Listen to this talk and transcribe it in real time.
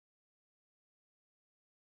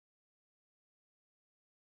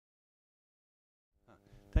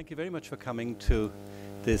Thank you very much for coming to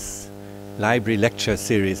this library lecture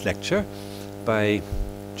series lecture by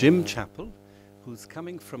Jim Chappell, who's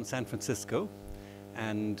coming from San Francisco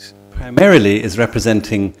and primarily is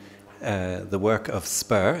representing the work of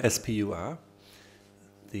SPUR, S-P-U-R,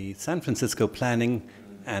 the San Francisco Planning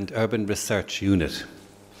and Urban Research Unit.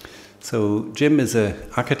 So Jim is an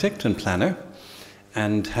architect and planner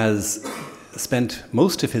and has spent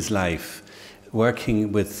most of his life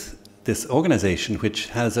working with this organization which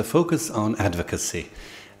has a focus on advocacy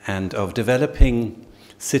and of developing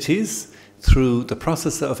cities through the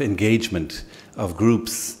process of engagement of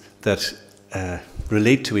groups that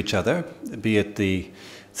relate to each other, be it the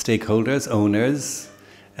stakeholders, owners,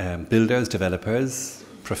 builders, developers,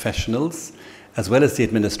 professionals, as well as the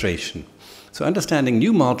administration. So understanding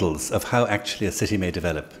new models of how actually a city may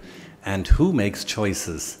develop and who makes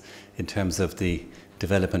choices in terms of the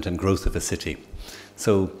development and growth of a city.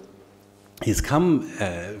 So he's come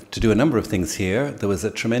to do a number of things here. There was a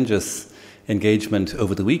tremendous engagement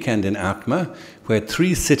over the weekend in Atma, where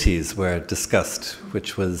 3 cities were discussed,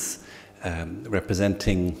 which was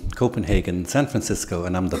representing Copenhagen, San Francisco,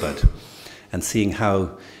 and Ahmedabad, and seeing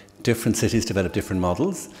how different cities develop different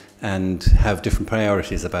models and have different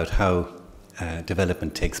priorities about how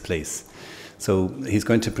development takes place. So he's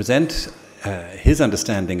going to present his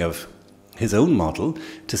understanding of his own model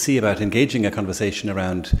to see about engaging a conversation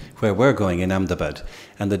around where we're going in Ahmedabad.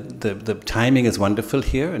 And the timing is wonderful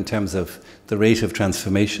here in terms of the rate of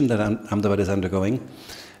transformation that Ahmedabad is undergoing.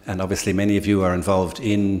 And obviously many of you are involved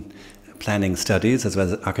in planning studies as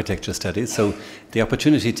well as architecture studies. So the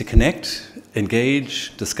opportunity to connect,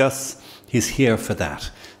 engage, discuss, he's here for that.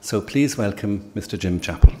 So please welcome Mr. Jim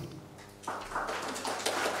Chappell.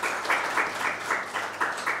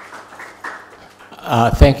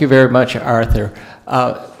 Thank you very much, Arthur.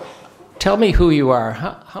 Tell me who you are.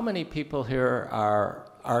 How many people here are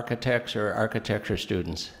architects or architecture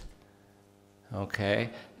students?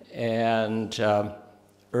 Okay. And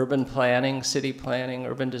urban planning, city planning,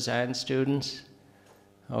 urban design students?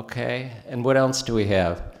 Okay. And what else do we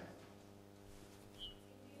have?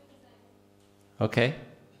 Okay.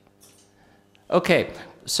 Okay.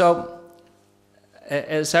 So,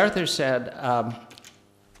 as Arthur said,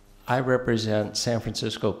 I represent San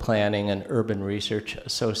Francisco Planning and Urban Research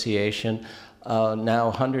Association,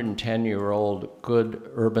 now 110-year-old good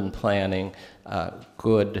urban planning,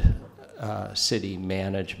 good city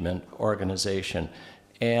management organization.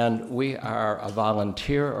 And we are a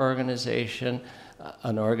volunteer organization,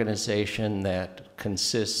 an organization that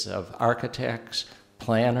consists of architects,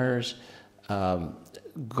 planners,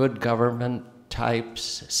 good government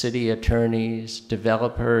types, city attorneys,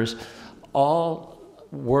 developers, all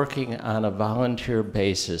working on a volunteer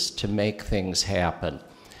basis to make things happen.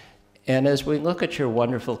 And as we look at your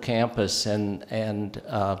wonderful campus and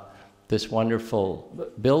this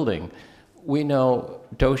wonderful building, we know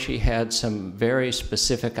Doshi had some very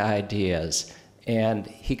specific ideas, and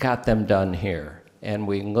he got them done here. And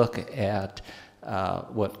we look at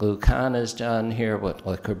what Lucan has done here, what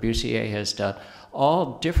Le Corbusier has done,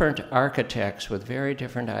 all different architects with very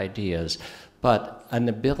different ideas, but an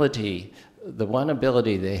ability, the one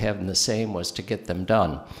ability they have in the same was to get them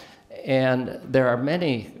done. And there are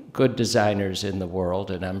many good designers in the world,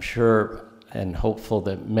 and I'm sure and hopeful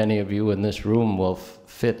that many of you in this room will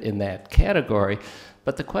fit in that category.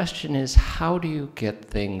 But the question is, how do you get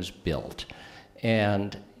things built?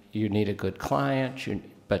 And you need a good client,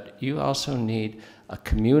 but you also need a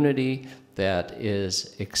community that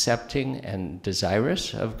is accepting and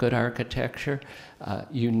desirous of good architecture.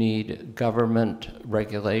 You need government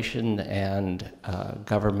regulation and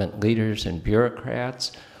government leaders and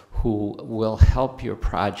bureaucrats who will help your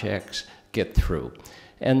projects get through.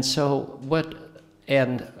 And so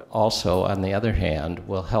and also on the other hand,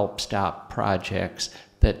 will help stop projects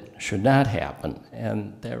that should not happen.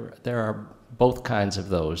 And there are both kinds of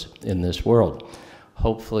those in this world.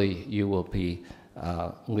 Hopefully you will be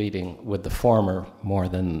leading with the former more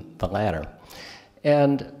than the latter.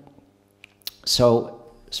 And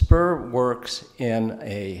so SPUR works in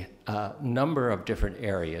a number of different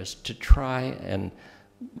areas to try and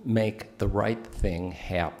make the right thing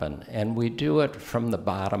happen. And we do it from the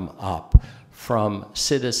bottom up, from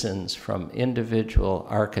citizens, from individual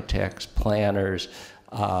architects, planners,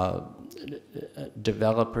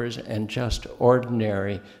 developers, and just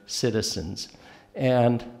ordinary citizens.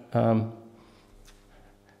 And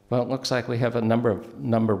well, it looks like we have a number of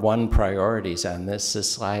number 1 priorities on this.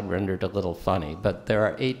 This slide rendered a little funny, but there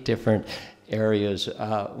are 8 different areas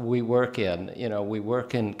we work in. You know, we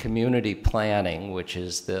work in community planning, which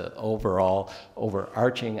is the overall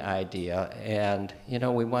overarching idea, and you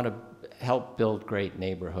know, we want to help build great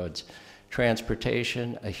neighborhoods.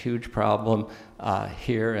 Transportation, a huge problem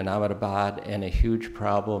here in Ahmedabad and a huge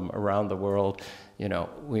problem around the world. You know,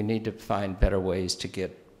 we need to find better ways to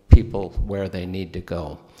get people where they need to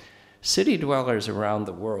go. City dwellers around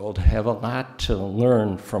the world have a lot to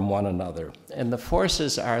learn from one another, and the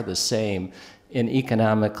forces are the same in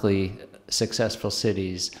economically successful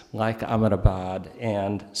cities like Ahmedabad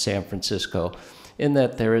and San Francisco, in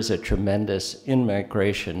that there is a tremendous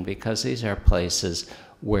in-migration because these are places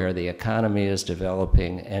where the economy is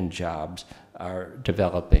developing and jobs are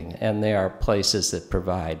developing, and they are places that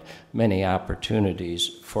provide many opportunities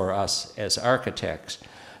for us as architects.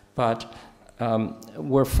 But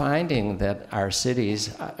we're finding that our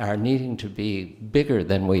cities are needing to be bigger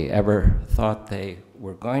than we ever thought they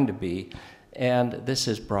were going to be, and this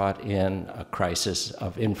has brought in a crisis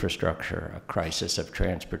of infrastructure, a crisis of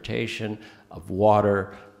transportation, of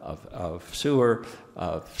water, of sewer,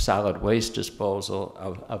 of solid waste disposal,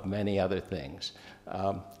 of many other things.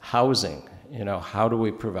 Housing, you know, how do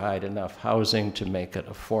we provide enough housing to make it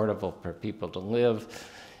affordable for people to live?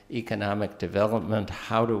 Economic development,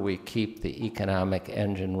 how do we keep the economic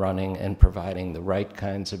engine running and providing the right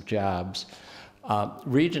kinds of jobs?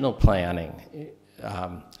 Regional planning.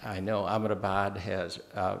 I know Ahmedabad has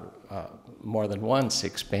more than once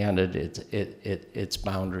expanded its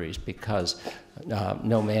boundaries because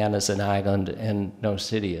no man is an island and no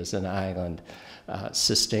city is an island.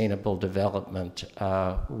 Sustainable development,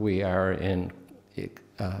 we are in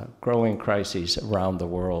growing crises around the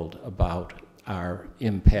world about our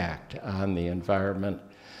impact on the environment.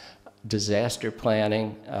 Disaster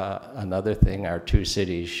planning, another thing our two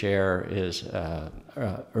cities share is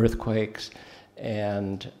earthquakes,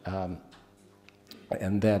 and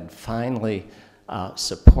then finally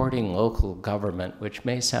supporting local government, which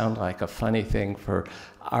may sound like a funny thing for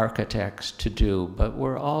architects to do, but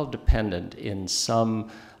we're all dependent in some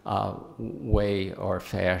way or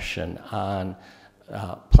fashion on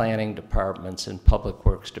planning departments and public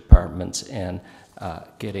works departments and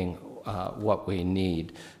getting what we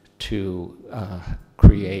need to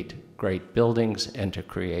create great buildings and to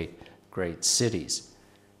create great cities.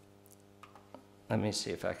 Let me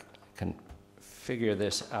see if I can figure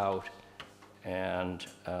this out. And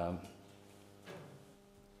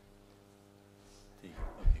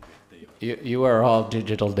you are all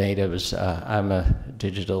digital natives. I'm a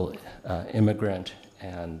digital immigrant,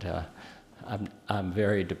 and I'm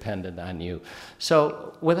very dependent on you.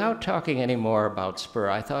 So without talking any more about SPUR,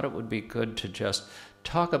 I thought it would be good to just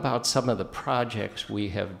talk about some of the projects we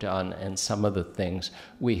have done and some of the things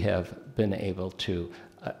we have been able to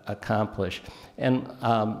accomplish. And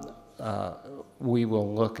we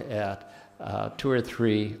will look at 2 or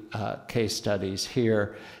 3 case studies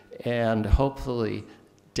here and hopefully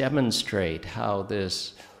demonstrate how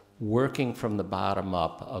this working from the bottom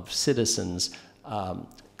up of citizens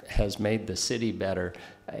has made the city better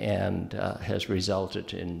and has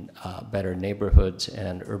resulted in better neighborhoods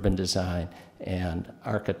and urban design and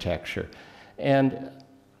architecture. And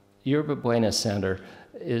Yerba Buena Center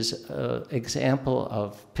is an example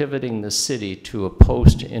of pivoting the city to a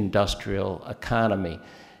post-industrial economy.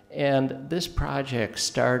 And this project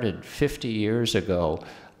started 50 years ago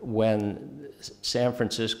when San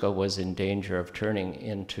Francisco was in danger of turning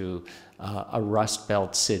into a Rust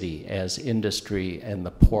Belt city as industry and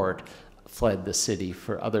the port fled the city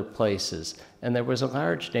for other places. And there was a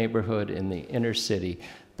large neighborhood in the inner city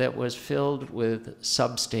that was filled with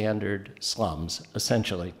substandard slums,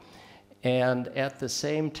 essentially. And at the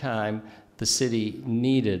same time, the city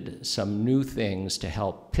needed some new things to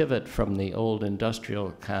help pivot from the old industrial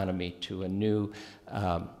economy to a new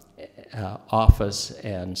office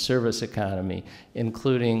and service economy,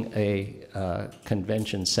 including a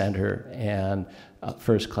convention center and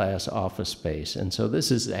first-class office space. And so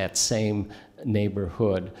this is that same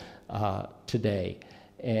neighborhood today.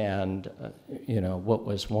 And you know, what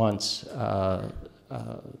was once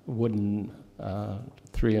wooden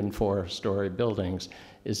 3- and 4-story buildings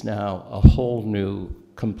is now a whole new,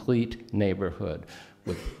 complete neighborhood.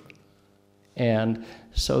 And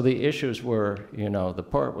so the issues were, you know, the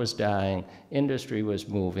port was dying, industry was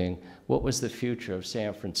moving, what was the future of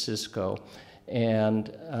San Francisco? And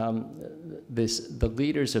the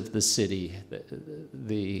leaders of the city,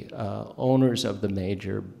 the owners of the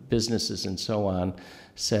major businesses and so on,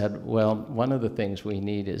 said, well, one of the things we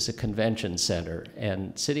need is a convention center.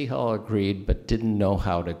 And City Hall agreed, but didn't know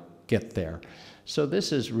how to get there. So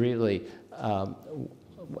this is really,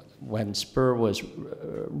 when SPUR was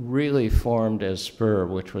really formed as SPUR,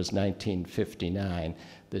 which was 1959,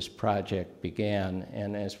 this project began.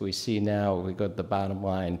 And as we see now, we go to the bottom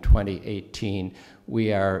line, 2018,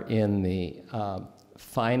 we are in the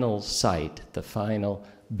final site. The final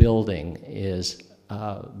building is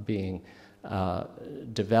being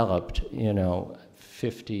developed,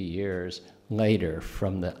 50 years later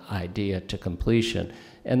from the idea to completion.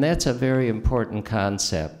 And that's a very important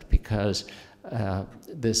concept, because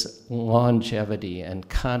this longevity and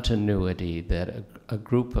continuity that a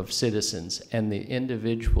group of citizens and the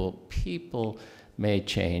individual people may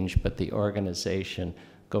change, but the organization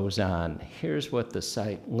goes on. Here's what the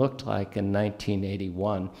site looked like in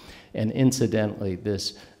 1981. And incidentally,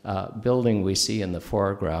 this building we see in the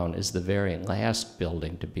foreground is the very last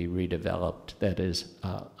building to be redeveloped that is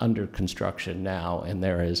under construction now. And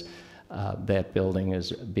there is, that building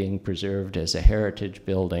is being preserved as a heritage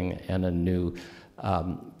building, and a new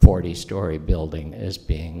 40-story building is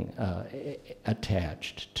being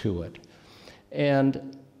attached to it.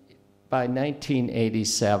 And by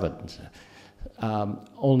 1987,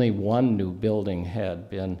 only one new building had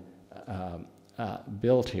been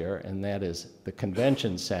built here, and that is the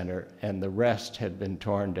convention center, and the rest had been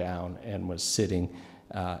torn down and was sitting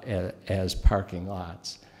as parking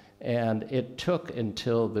lots. And it took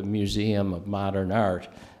until the Museum of Modern Art,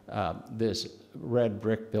 this red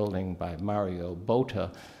brick building by Mario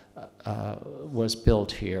Botta, was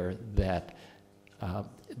built here, that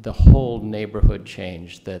the whole neighborhood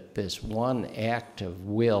changed, that this one act of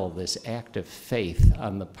will, this act of faith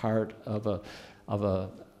on the part of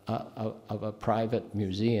a private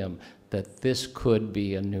museum, that this could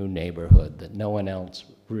be a new neighborhood that no one else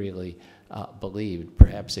really believed,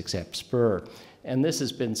 perhaps except SPUR. And this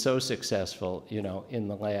has been so successful, in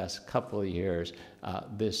the last couple of years.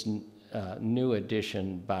 This new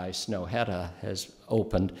addition by Snøhetta has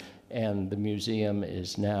opened, and the museum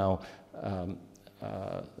is now,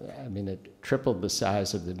 it tripled the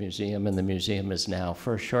size of the museum, and the museum is now,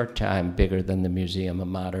 for a short time, bigger than the Museum of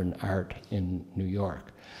Modern Art in New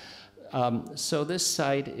York. So this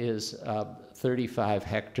site is 35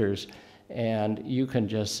 hectares, and you can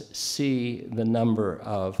just see the number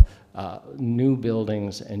of new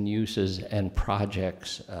buildings and uses and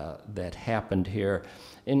projects that happened here,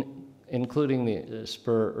 including the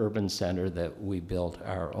SPUR Urban Center that we built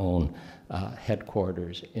our own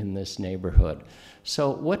headquarters in this neighborhood.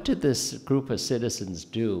 So what did this group of citizens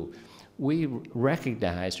do? We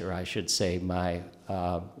recognized, or I should say my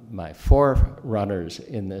forerunners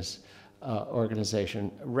in this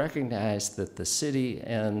organization recognized that the city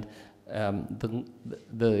and the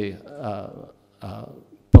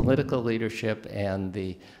political leadership and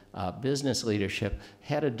the business leadership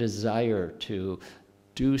had a desire to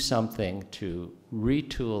do something to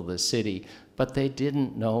retool the city, but they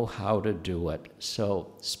didn't know how to do it.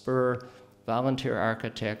 So SPUR, volunteer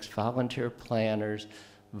architects, volunteer planners,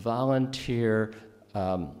 volunteer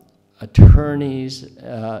attorneys,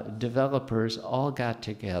 developers all got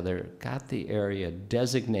together, got the area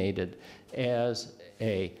designated as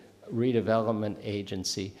a redevelopment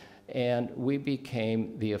agency, and we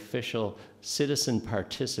became the official citizen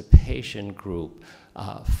participation group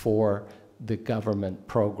for the government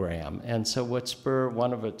program. And so what SPUR,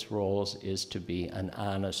 one of its roles is to be an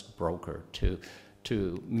honest broker,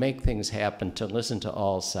 to make things happen, to listen to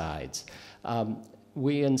all sides.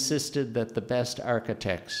 We insisted that the best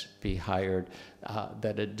architects be hired,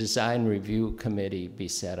 that a design review committee be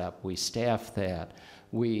set up. We staffed that.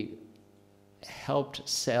 We helped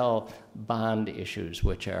sell bond issues,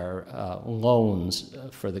 which are loans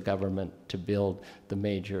for the government to build the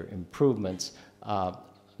major improvements,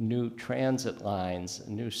 new transit lines,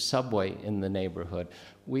 new subway in the neighborhood.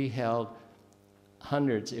 We held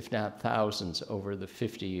hundreds, if not thousands, over the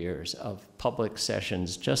 50 years of public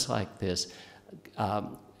sessions just like this,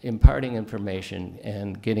 imparting information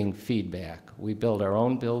and getting feedback. We built our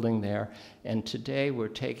own building there, and today we're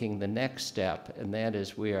taking the next step, and that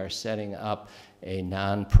is we are setting up a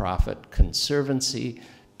nonprofit conservancy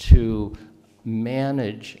to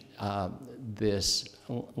manage this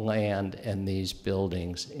land and these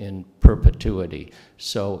buildings in perpetuity,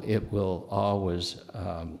 so it will always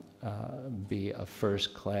be a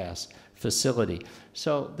first-class facility.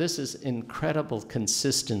 So this is incredible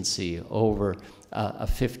consistency over a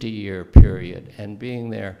 50-year period, and being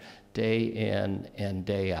there day in and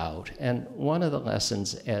day out. And one of the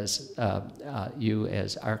lessons as you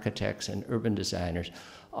as architects and urban designers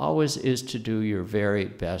always is to do your very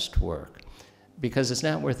best work, because it's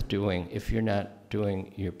not worth doing if you're not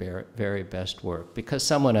doing your very best work, because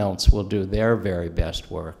someone else will do their very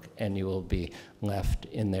best work and you will be left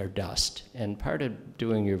in their dust. And part of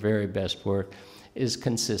doing your very best work is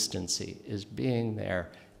consistency, is being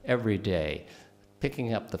there every day,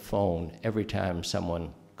 picking up the phone every time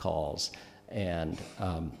someone calls and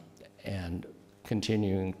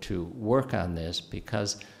continuing to work on this,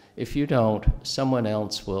 because if you don't, someone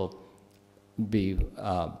else will be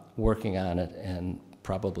working on it and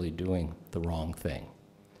probably doing the wrong thing.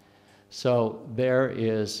 So there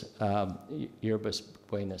is Yerba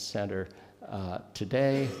Buena Center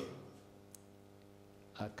today,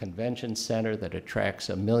 a convention center that attracts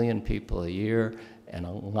 1 million people a year and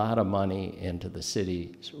a lot of money into the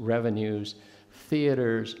city's revenues,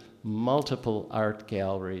 theaters, multiple art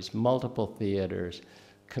galleries, multiple theaters,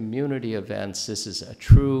 community events. This is a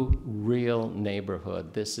true, real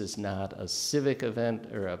neighborhood. This is not a civic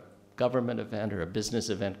event or a government event or a business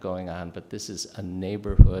event going on, but this is a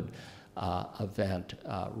neighborhood event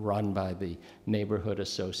run by the Neighborhood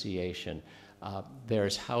Association.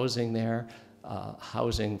 There's housing there,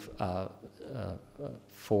 housing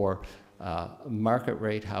for market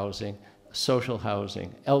rate housing, social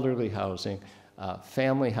housing, elderly housing,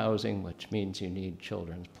 family housing, which means you need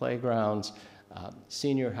children's playgrounds,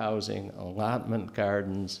 senior housing, allotment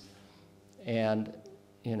gardens, and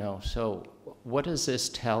so what does this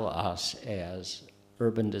tell us as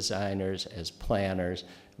urban designers, as planners,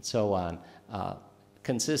 and so on?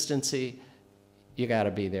 Consistency, you got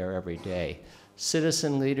to be there every day.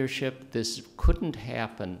 Citizen leadership, this couldn't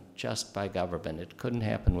happen just by government. It couldn't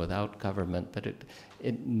happen without government, but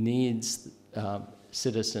it needs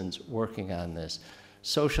citizens working on this.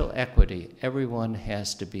 Social equity, everyone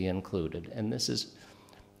has to be included, and this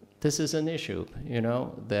is an issue,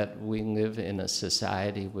 that we live in a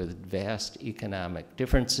society with vast economic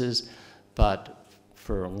differences, but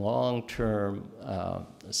for long-term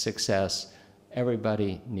success,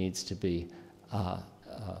 everybody needs to be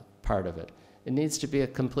part of it. It needs to be a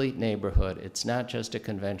complete neighborhood. It's not just a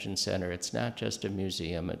convention center. It's not just a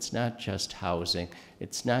museum. It's not just housing.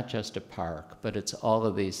 It's not just a park, but it's all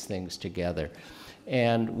of these things together.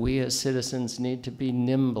 And we as citizens need to be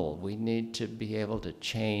nimble. We need to be able to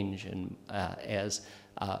change and, as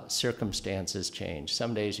circumstances change.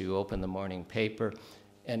 Some days you open the morning paper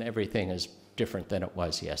and everything is different than it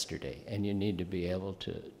was yesterday, and you need to be able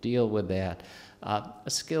to deal with that. A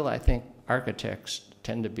skill I think architects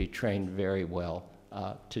tend to be trained very well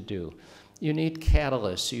to do. You need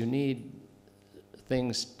catalysts. You need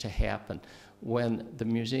things to happen. When the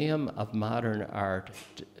Museum of Modern Art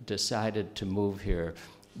decided to move here,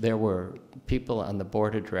 there were people on the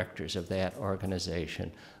board of directors of that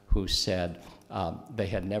organization who said they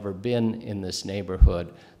had never been in this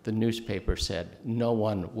neighborhood. The newspaper said no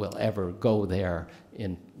one will ever go there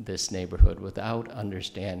in this neighborhood without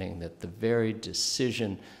understanding that the very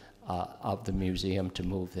decision of the museum to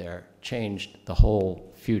move there changed the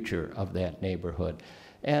whole future of that neighborhood.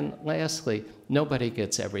 And lastly, nobody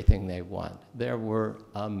gets everything they want. There were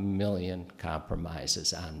 1 million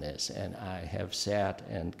compromises on this, and I have sat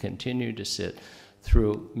and continue to sit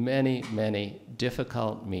through many, many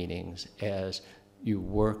difficult meetings as you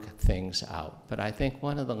work things out. But I think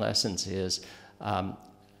one of the lessons is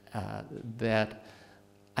that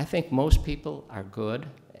I think most people are good,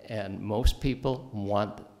 and most people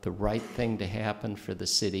want the right thing to happen for the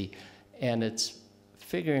city, and it's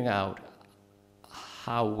figuring out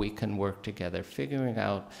how we can work together, figuring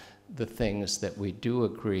out the things that we do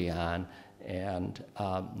agree on, and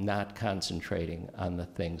not concentrating on the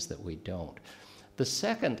things that we don't. The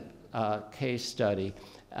second case study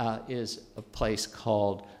is a place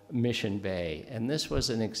called Mission Bay, and this was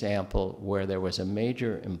an example where there was a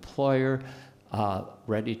major employer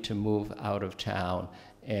ready to move out of town,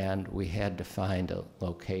 and we had to find a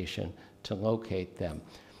location to locate them.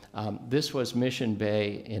 This was Mission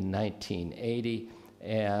Bay in 1980,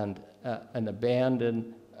 and an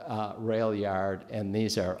abandoned rail yard, and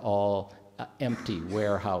these are all empty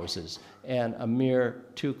warehouses, and a mere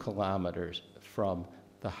 2 kilometers from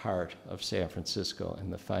the heart of San Francisco in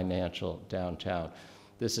the financial downtown.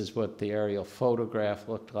 This is what the aerial photograph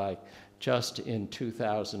looked like just in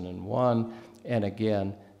 2001, and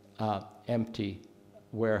again, empty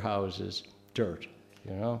warehouses, dirt,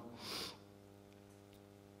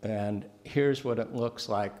 And here's what it looks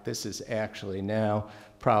like. This is actually now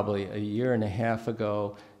probably 1.5 years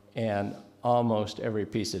ago, and almost every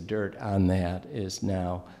piece of dirt on that is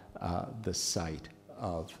now the site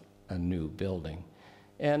of a new building.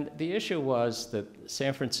 And the issue was that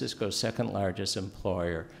San Francisco's second largest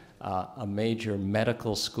employer, a major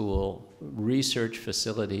medical school, research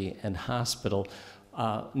facility, and hospital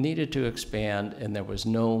needed to expand, and there was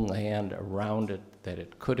no land around it that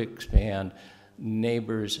it could expand.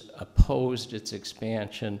 Neighbors opposed its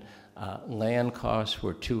expansion. Land costs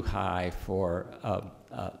were too high for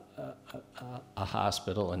a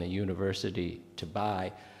hospital and a university to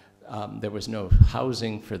buy. There was no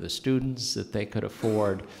housing for the students that they could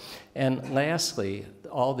afford. And lastly,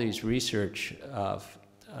 all these research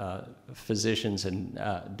physicians and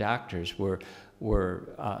doctors were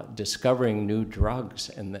discovering new drugs,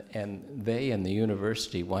 and they and the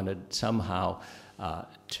university wanted somehow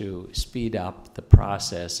to speed up the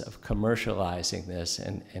process of commercializing this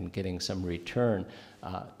and getting some return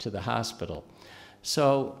to the hospital.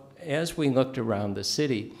 So as we looked around the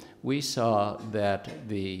city, we saw that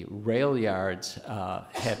the rail yards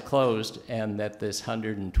had closed and that this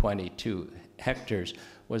 122 hectares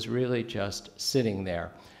was really just sitting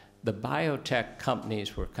there. The biotech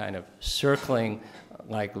companies were kind of circling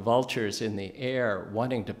like vultures in the air,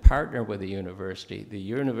 wanting to partner with the university. The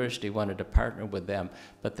university wanted to partner with them,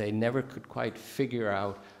 but they never could quite figure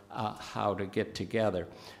out how to get together.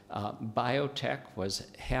 Biotech was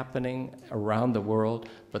happening around the world,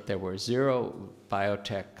 but there were 0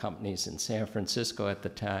 biotech companies in San Francisco at the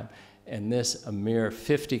time, and this a mere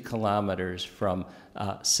 50 kilometers from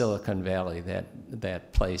Silicon Valley,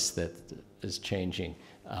 that place that is changing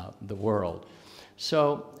the world.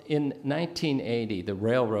 So in 1980, the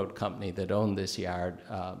railroad company that owned this yard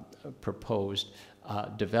proposed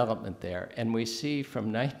development there, and we see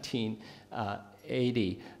from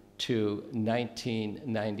 1980 to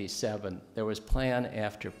 1997, there was plan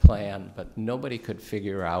after plan, but nobody could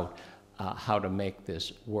figure out how to make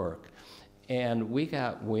this work. And we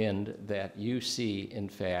got wind that UC, in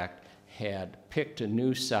fact, had picked a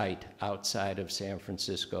new site outside of San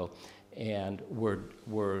Francisco, and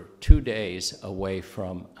we're 2 days away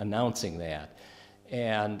from announcing that.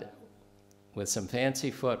 And with some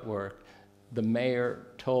fancy footwork, the mayor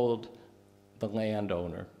told the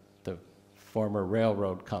landowner, the former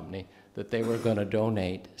railroad company, that they were going to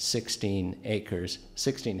donate 16 hectares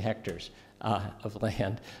of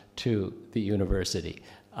land to the university.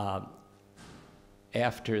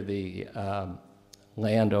 After the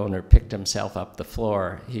landowner picked himself up the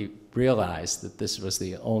floor, he realized that this was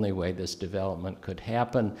the only way this development could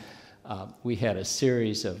happen. We had a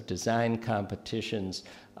series of design competitions.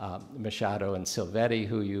 Machado and Silvetti,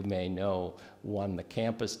 who you may know, won the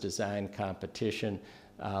campus design competition.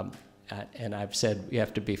 And I've said you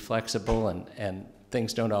have to be flexible, and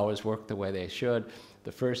things don't always work the way they should.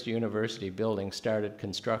 The first university building started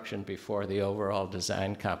construction before the overall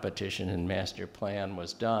design competition and master plan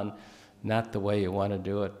was done. Not the way you want to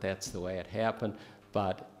do it, that's the way it happened.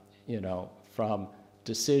 But, you know, from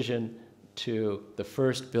decision to the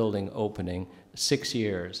first building opening, 6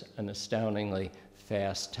 years, an astoundingly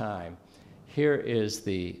fast time. Here is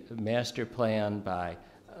the master plan by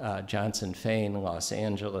Johnson Fain, Los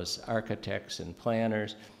Angeles architects and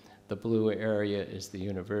planners. The blue area is the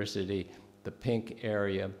university. The pink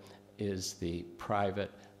area is the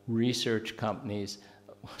private research companies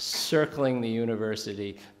circling the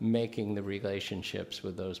university, making the relationships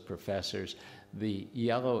with those professors. The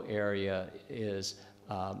yellow area is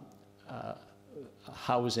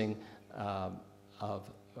housing of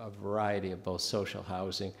a variety of both social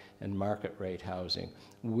housing and market rate housing.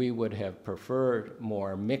 We would have preferred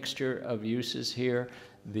more mixture of uses here.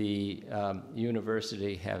 The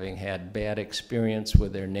university, having had bad experience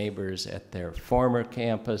with their neighbors at their former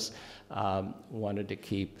campus, wanted to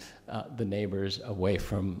keep the neighbors away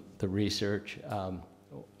from the research.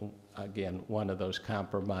 Again, one of those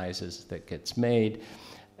compromises that gets made.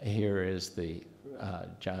 Here is the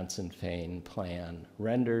Johnson Fain plan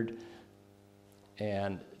rendered.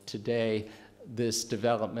 And today, this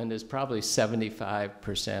development is probably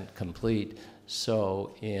 75% complete.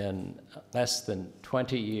 So in less than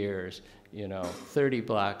 20 years, you know, 30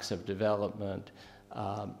 blocks of development,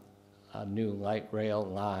 a new light rail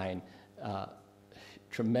line,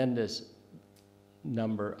 tremendous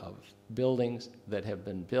number of buildings that have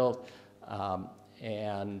been built,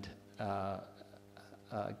 and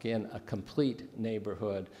again, a complete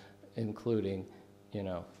neighborhood, including, you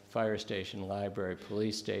know, fire station, library,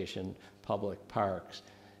 police station, public parks.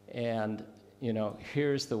 And, you know,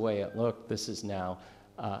 here's the way it looked. This is now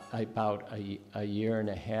about a year and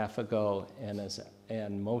a half ago,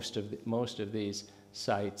 and most of these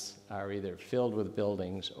sites are either filled with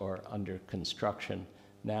buildings or under construction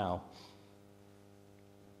now.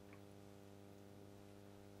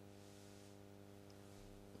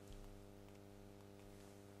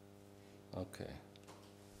 Okay.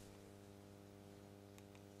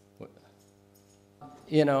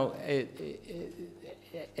 You know,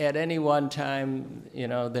 at any one time, you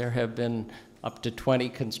know, there have been up to 20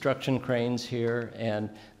 construction cranes here, and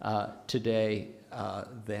today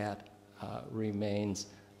that remains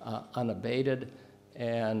unabated.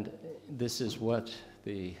 And this is what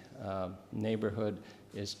the neighborhood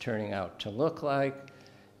is turning out to look like.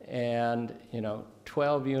 And,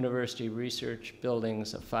 12 university research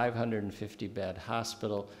buildings, a 550-bed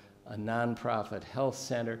hospital, a nonprofit health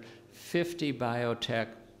center, 50 biotech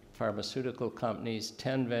pharmaceutical companies,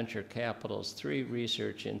 10 venture capitals, 3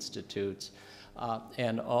 research institutes,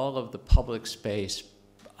 and all of the public space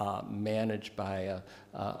managed by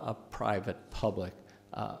a private-public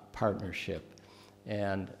partnership.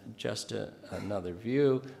 And just another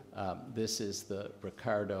view, this is the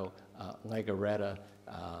Ricardo Legarreta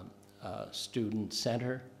Student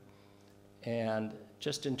Center. And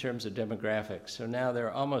just in terms of demographics, so now there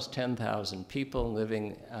are almost 10,000 people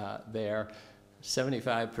living there.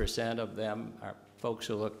 75% of them are folks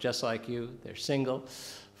who look just like you. They're single.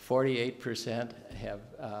 48% have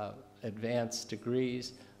advanced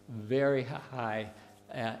degrees. Very high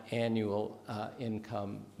annual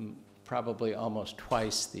income, probably almost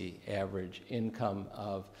twice the average income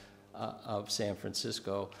of San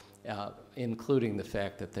Francisco, including the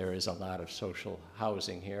fact that there is a lot of social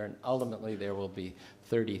housing here, and ultimately there will be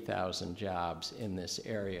 30,000 jobs in this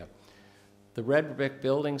area. The red brick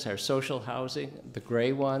buildings are social housing. The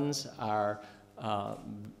gray ones are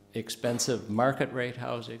expensive market rate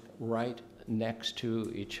housing right next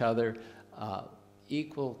to each other,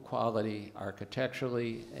 equal quality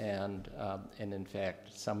architecturally, and in fact,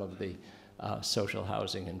 some of the social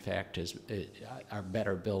housing, in fact, are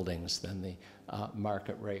better buildings than the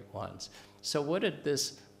market rate ones. So what did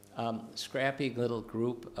this scrappy little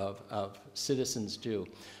group of citizens do?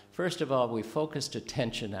 First of all, we focused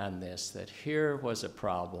attention on this, that here was a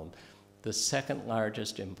problem. The second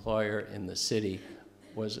largest employer in the city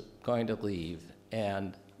was going to leave,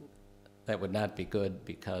 and that would not be good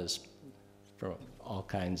because for all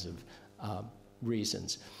kinds of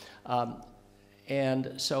reasons.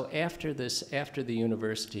 And so after the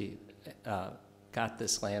university got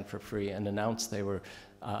this land for free and announced they were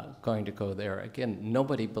going to go there, again,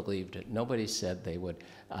 nobody believed it. Nobody said they would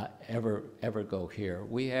ever go here.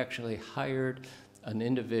 We actually hired an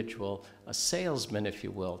individual, a salesman, if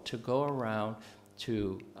you will, to go around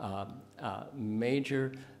to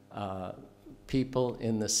major people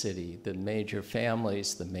in the city, the major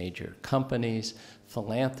families, the major companies,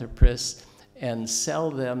 philanthropists, and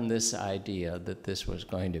sell them this idea that this was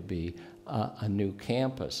going to be a new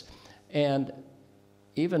campus. And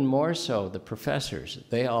even more so, the professors,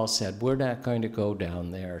 they all said, we're not going to go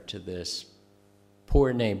down there to this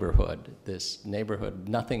poor neighborhood, this neighborhood,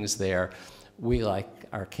 nothing's there. We like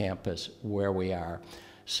our campus where we are.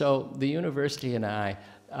 So the university and I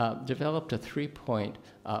developed a 3-point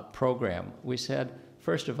program. We said,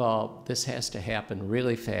 first of all, this has to happen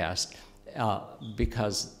really fast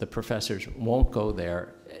because the professors won't go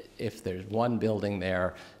there if there's one building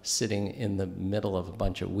there sitting in the middle of a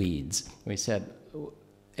bunch of weeds. We said,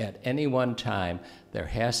 at any one time, there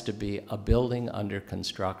has to be a building under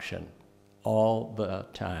construction all the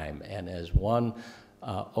time. And as one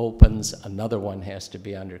opens, another one has to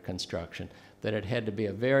be under construction. That it had to be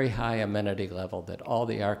a very high amenity level, that all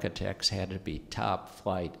the architects had to be top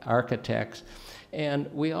flight architects.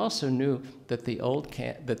 And we also knew that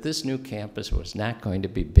that this new campus was not going to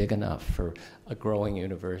be big enough for a growing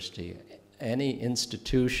university. Any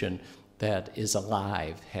institution that is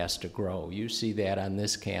alive has to grow. You see that on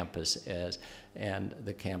this campus and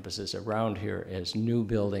the campuses around here as new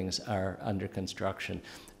buildings are under construction.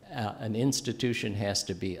 An institution has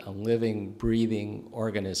to be a living, breathing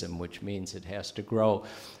organism, which means it has to grow.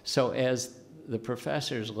 So as the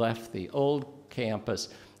professors left the old campus,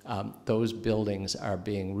 those buildings are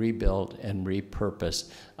being rebuilt and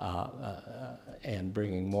repurposed and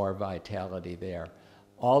bringing more vitality there.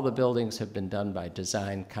 All the buildings have been done by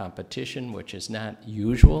design competition, which is not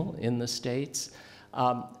usual in the States.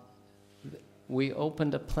 We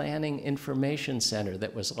opened a planning information center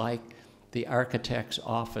that was like the architect's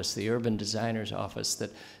office, the urban designer's office,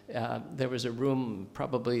 that there was a room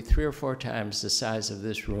probably 3 or 4 times the size of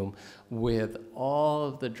this room with all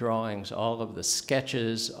of the drawings, all of the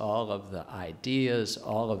sketches, all of the ideas,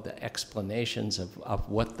 all of the explanations of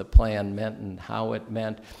what the plan meant and how it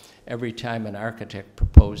meant. Every time an architect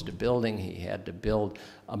proposed a building, he had to build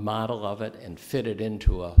a model of it and fit it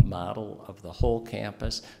into a model of the whole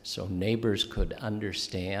campus so neighbors could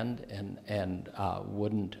understand and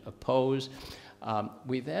wouldn't oppose.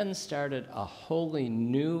 We then started a wholly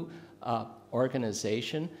new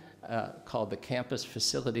organization called the Campus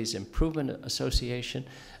Facilities Improvement Association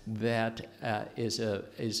that is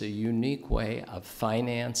a unique way of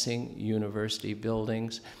financing university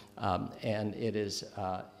buildings, and it is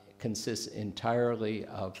consists entirely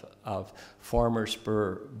of former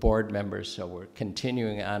SPUR board members, so we're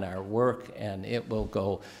continuing on our work, and it will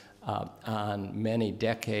go on many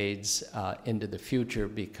decades into the future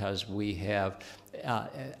because we have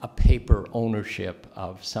a paper ownership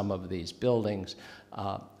of some of these buildings.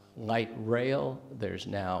 Light rail, there's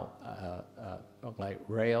now a light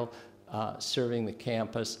rail serving the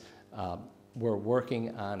campus. We're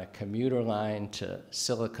working on a commuter line to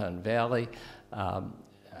Silicon Valley,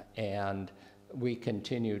 and we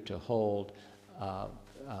continue to hold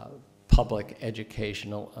public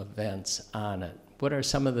educational events on it. What are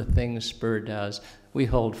some of the things SPUR does? We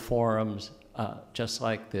hold forums just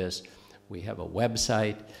like this. We have a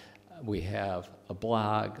website, we have a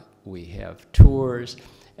blog, we have tours,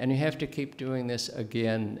 and you have to keep doing this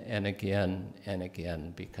again and again and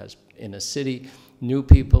again, because in a city, new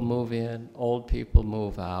people move in, old people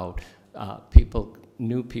move out,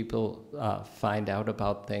 new people find out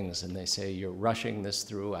about things and they say, you're rushing this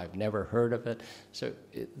through, I've never heard of it. So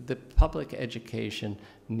the public education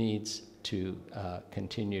needs to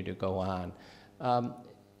continue to go on.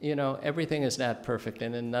 You know, everything is not perfect,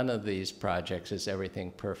 and in none of these projects is everything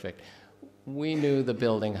perfect. We knew the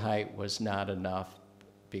building height was not enough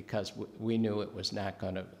because we knew it was not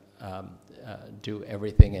going to do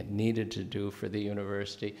everything it needed to do for the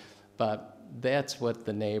university, but that's what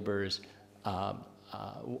the neighbors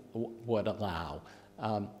would allow.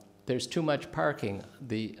 There's too much parking.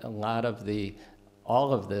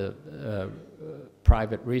 All of the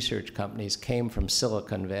private research companies came from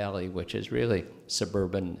Silicon Valley, which is really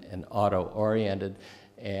suburban and auto-oriented,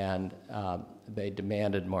 and they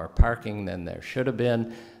demanded more parking than there should have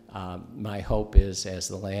been. My hope is as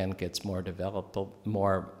the land gets more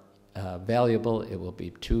valuable, it will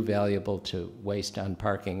be too valuable to waste on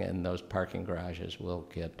parking, and those parking garages will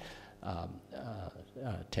get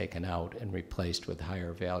taken out and replaced with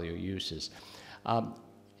higher value uses.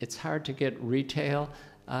 It's hard to get retail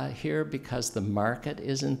here because the market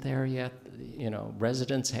isn't there yet. You know,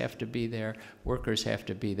 residents have to be there, workers have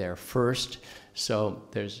to be there first, so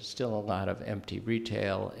there's still a lot of empty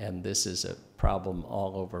retail, and this is a problem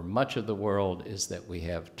all over much of the world, is that we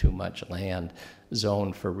have too much land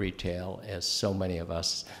zoned for retail, as so many of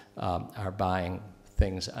us are buying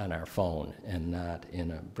things on our phone and not in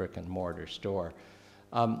a brick and mortar store.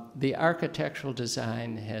 The architectural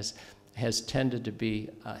design has tended to be,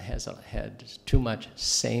 had too much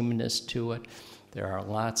sameness to it. There are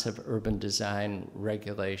lots of urban design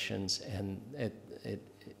regulations, and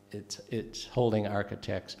it's holding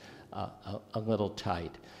architects a little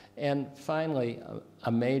tight. And finally,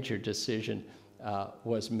 a major decision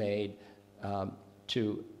was made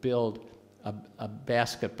to build a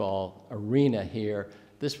basketball arena here.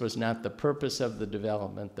 This was not the purpose of the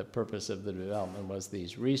development. The purpose of the development was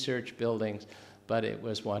these research buildings, but it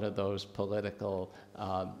was one of those political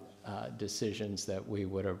decisions that we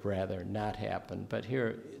would have rather not happened. But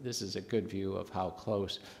here, this is a good view of how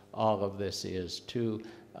close all of this is to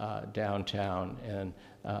downtown, and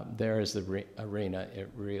there is the arena. It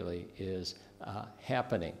really is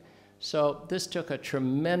happening. So this took a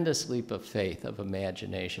tremendous leap of faith, of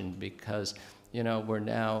imagination, because, you know, we're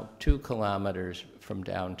now 2 kilometers from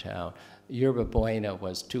downtown. Yerba Buena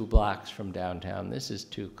was 2 blocks from downtown. This is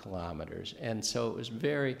 2 kilometers. And so it was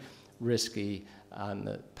very risky on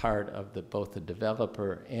the part of both the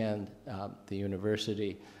developer and the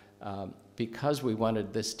university. Because we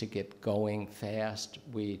wanted this to get going fast,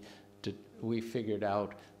 we figured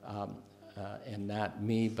out, and not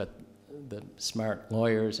me, but the smart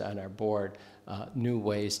lawyers on our board, new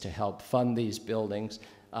ways to help fund these buildings.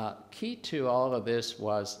 Key to all of this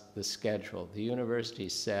was the schedule. The university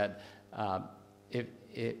said,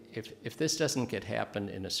 if this doesn't get happened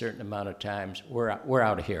in a certain amount of times, we're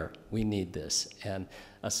out of here. We need this. And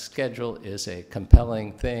a schedule is a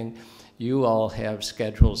compelling thing. You all have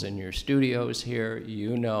schedules in your studios here.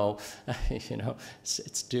 You know,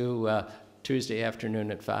 it's due Tuesday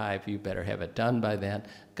afternoon at 5. You better have it done by then.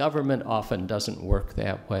 Government often doesn't work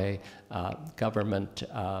that way. Government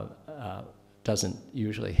doesn't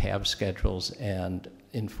usually have schedules, and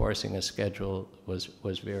enforcing a schedule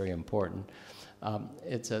was very important.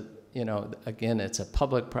 It's again, it's a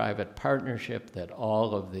public-private partnership that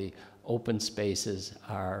all of the open spaces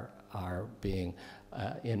are being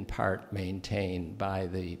in part maintained by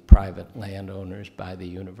the private landowners, by the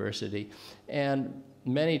university. And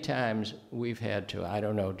many times we've had to, I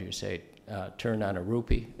don't know, do you say turn on a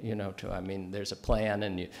rupee? There's a plan,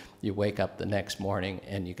 and you wake up the next morning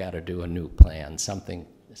and you got to do a new plan. Something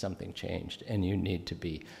changed, and you need to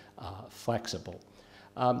be flexible.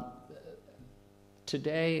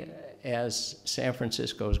 Today, as San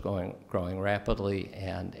Francisco is growing rapidly,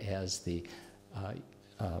 and as the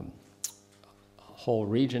whole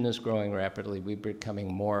region is growing rapidly, we're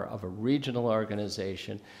becoming more of a regional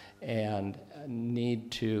organization and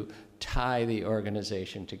need to tie the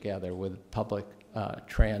organization together with public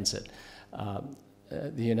transit.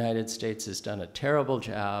 The United States has done a terrible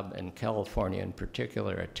job, and California in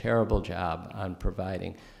particular, a terrible job on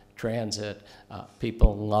providing transit.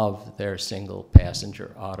 People love their single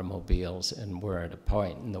passenger automobiles, and we're at a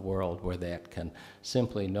point in the world where that can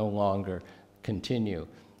simply no longer continue.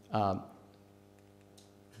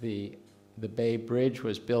 The Bay Bridge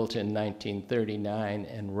was built in 1939,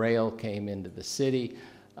 and rail came into the city.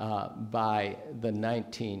 By the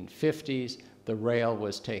 1950s, the rail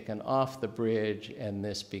was taken off the bridge, and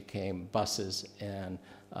this became buses and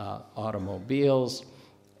automobiles.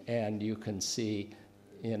 And you can see,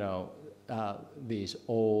 you know, these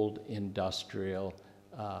old industrial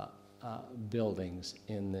buildings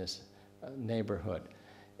in this neighborhood.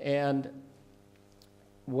 And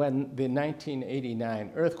when the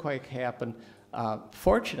 1989 earthquake happened,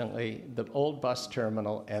 fortunately, the old bus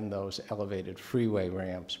terminal and those elevated freeway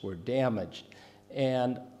ramps were damaged.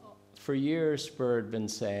 And for years, SPUR had been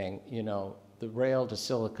saying, you know, the rail to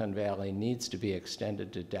Silicon Valley needs to be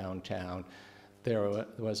extended to downtown. There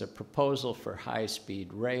was a proposal for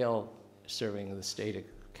high-speed rail serving the state of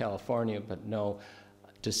California, but no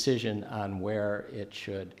decision on where it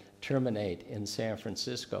should terminate in San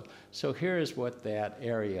Francisco. So here's what that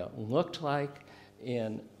area looked like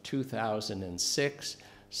in 2006.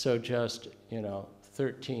 So just, you know,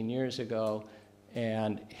 13 years ago,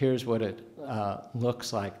 and here's what it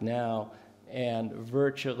looks like now. And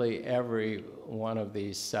virtually every one of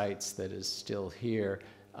these sites that is still here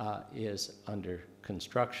is under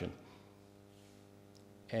construction.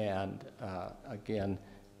 And again,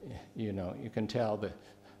 you know, you can tell the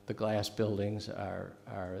glass buildings are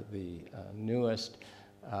the newest.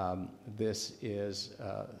 This is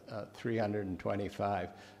a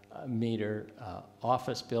 325-meter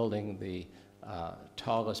office building, the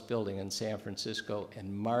tallest building in San Francisco,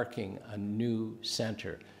 and marking a new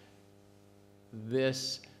center.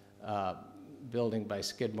 This building by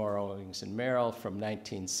Skidmore, Owings and Merrill from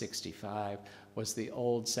 1965 was the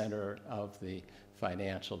old center of the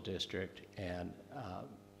financial district, and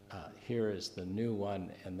here is the new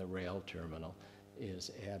one, and the rail terminal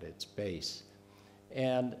is at its base.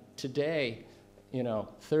 And today, you know,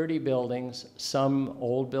 30 buildings, some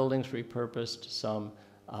old buildings repurposed, some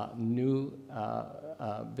new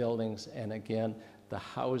buildings, and again, the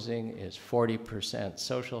housing is 40%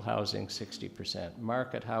 social housing, 60%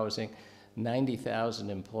 market housing, 90,000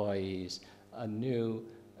 employees, a new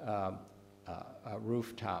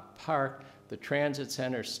rooftop park. The transit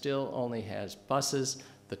center still only has buses.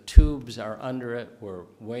 The tubes are under it. We're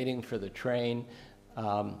waiting for the train.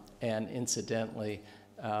 And incidentally,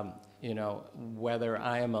 you know, whether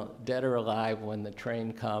I am dead or alive when the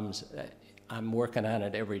train comes, I'm working on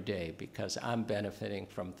it every day because I'm benefiting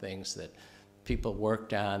from things that people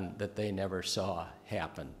worked on that they never saw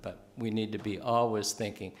happen. But we need to be always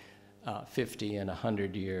thinking 50 and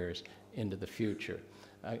 100 years into the future.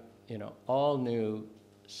 You know, all new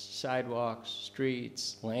sidewalks,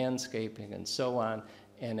 streets, landscaping, and so on,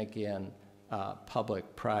 and again,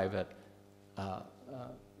 public-private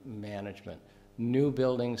management. New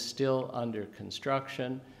buildings still under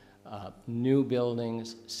construction, new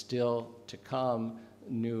buildings still to come,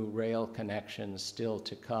 new rail connections still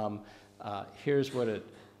to come. Here's what it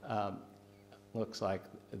looks like.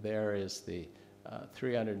 There is the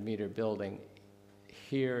 300-meter building.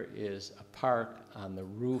 Here is a park on the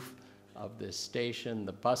roof of this station.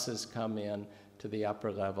 The buses come in to the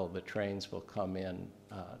upper level. The trains will come in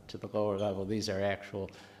to the lower level. These are actual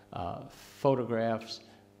photographs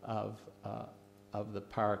of the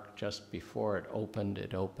park just before it opened.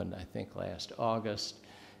 It opened, I think, last August.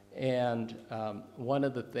 And one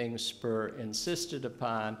of the things SPUR insisted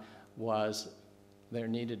upon was there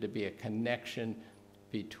needed to be a connection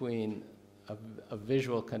between, a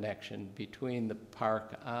visual connection between the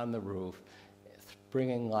park on the roof,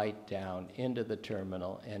 bringing light down into the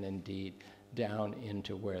terminal, and indeed down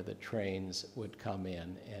into where the trains would come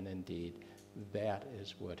in, and indeed that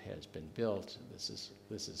is what has been built. This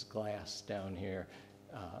is glass down here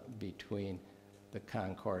between the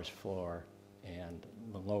concourse floor and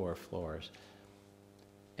the lower floors.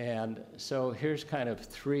 And so here's kind of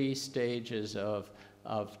 3 stages of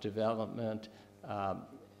development.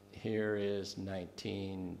 Here is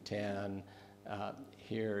 1910,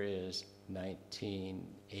 here is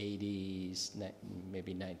 1980s,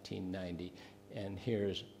 maybe 1990, and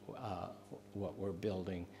here's what we're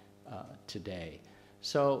building today.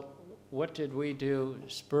 So what did we do?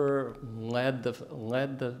 SPUR led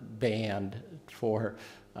the band for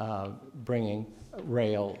bringing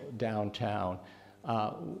rail downtown.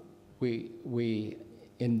 We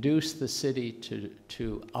induced the city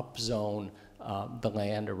to upzone the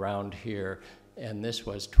land around here, and this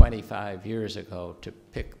was 25 years ago, to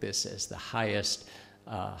pick this as the highest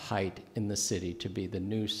height in the city to be the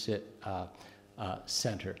new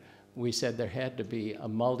center. We said there had to be a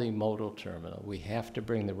multimodal terminal. We have to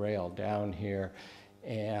bring the rail down here,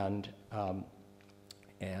 and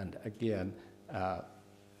again,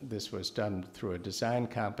 this was done through a design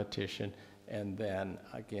competition, and then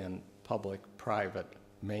again, public-private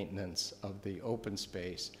maintenance of the open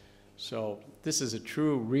space. So this is a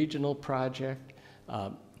true regional project.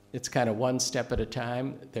 It's kind of one step at a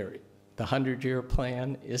time. The 100-year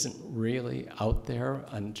plan isn't really out there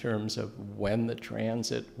in terms of when the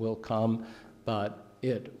transit will come, but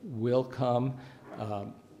it will come.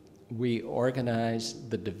 We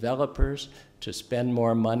organized the developers to spend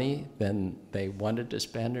more money than they wanted to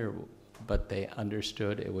spend, but they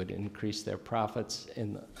understood it would increase their profits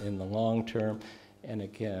in the long term. And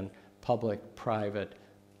again, public-private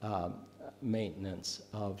maintenance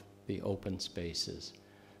of the open spaces.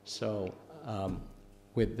 So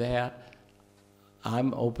with that,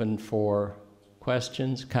 I'm open for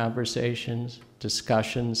questions, conversations,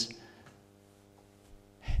 discussions.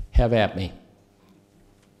 Have at me.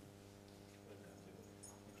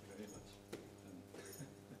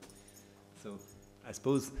 So I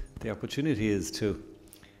suppose the opportunity is to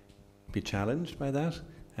be challenged by that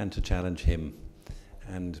and to challenge him.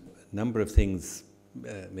 And a number of things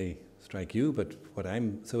may strike you, but what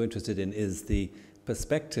I'm so interested in is the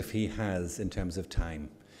perspective he has in terms of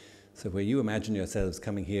time. So where you imagine yourselves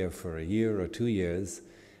coming here for a year or 2 years,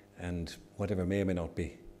 and whatever may or may not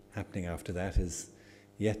be happening after that is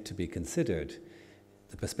yet to be considered,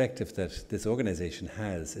 the perspective that this organization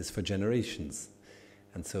has is for generations.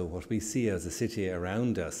 And so what we see as a city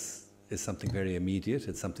around us is something very immediate.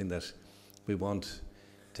 It's something that we want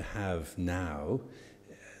to have now.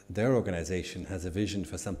 Their organization has a vision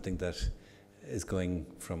for something that is going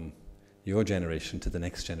from your generation to the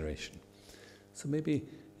next generation. So maybe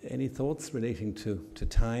any thoughts relating to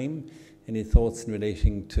time, any thoughts in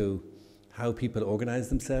relating to how people organize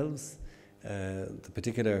themselves, the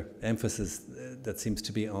particular emphasis that seems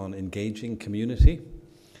to be on engaging community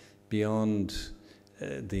beyond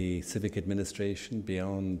the civic administration,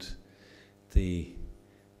 beyond the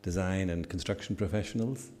design and construction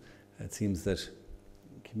professionals. It seems that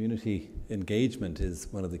community engagement is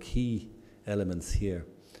one of the key elements here.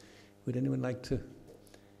 Would anyone like to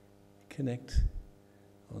connect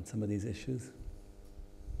on some of these issues?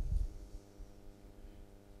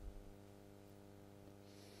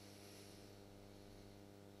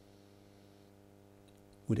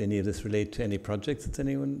 Would any of this relate to any projects that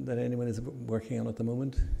anyone is working on at the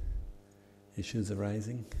moment? Issues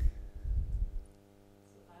arising?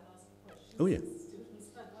 I'll ask a question. Oh yeah.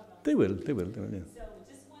 They will, yeah. So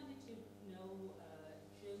just wanted to know,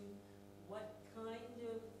 Jim, what kind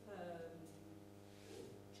of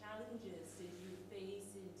challenges did you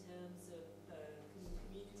face in terms of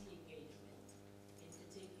community engagement in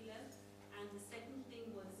particular? And the second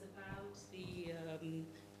thing was about the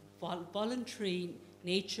voluntary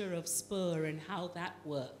nature of SPUR and how that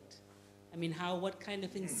worked. I mean, what kind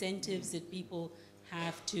of incentives did people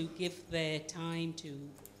have to give their time to,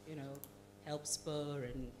 help SPUR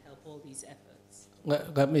and help all these efforts?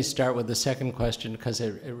 Let me start with the second question because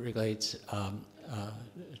it relates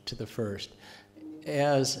to the first.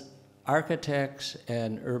 As architects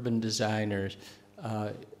and urban designers,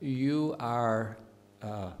 you have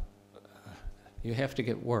to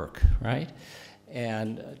get work, right?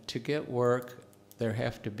 And to get work, there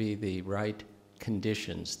have to be the right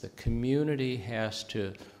conditions. The community has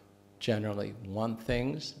to generally want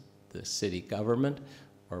things. The city government,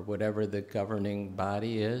 or whatever the governing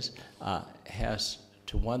body is, has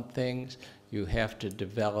to want things. You have to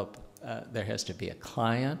develop, there has to be a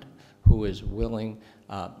client who is willing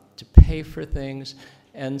to pay for things.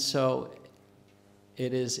 And so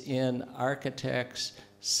it is in architects'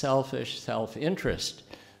 selfish self-interest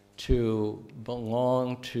to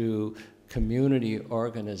belong to community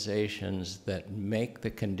organizations that make the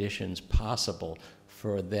conditions possible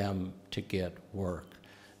for them to get work.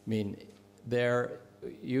 I mean,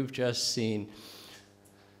 you've just seen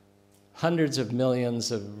hundreds of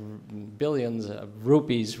millions of billions of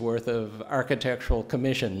rupees worth of architectural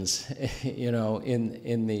commissions,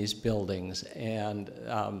 in these buildings, and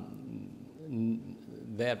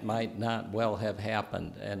that might not well have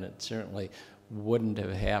happened, and it certainly wouldn't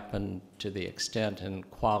have happened to the extent and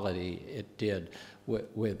quality it did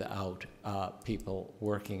without people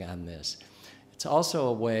working on this. It's also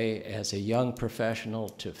a way as a young professional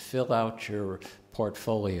to fill out your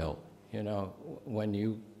portfolio. You know, when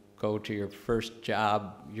you go to your first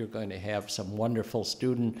job, you're going to have some wonderful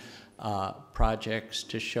student projects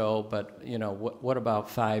to show, but you know, what about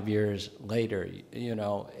 5 years later, you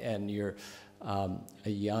know, and you're a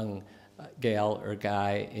young gal or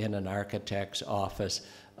guy in an architect's office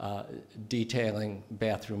detailing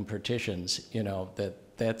bathroom partitions, you know,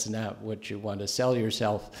 that's not what you want to sell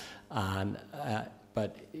yourself on,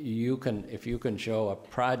 but you can, if you can show a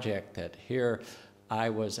project that here I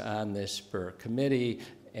was on this SPUR committee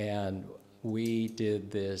and we did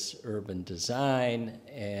this urban design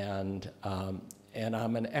and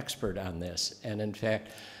I'm an expert on this. And in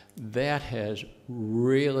fact, that has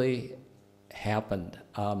really happened.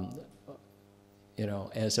 You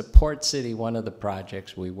know, as a port city, one of the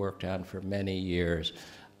projects we worked on for many years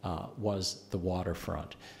was the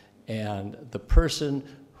waterfront. And the person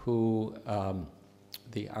who,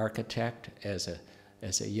 the architect, as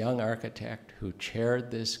a young architect who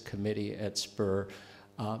chaired this committee at SPUR,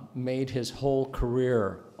 made his whole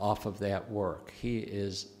career off of that work. He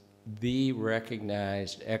is the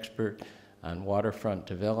recognized expert on waterfront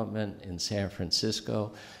development in San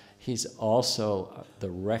Francisco. He's also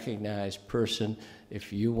the recognized person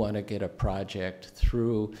if you want to get a project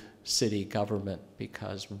through city government,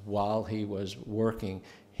 because while he was working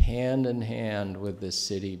hand in hand with the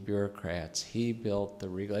city bureaucrats, he built the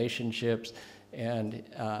relationships and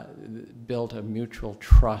built a mutual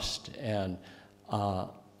trust and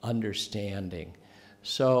understanding.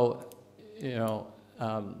 So, you know,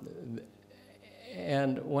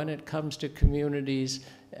 and when it comes to communities,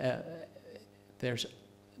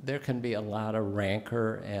 there can be a lot of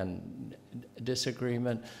rancor and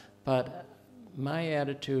disagreement, but my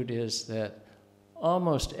attitude is that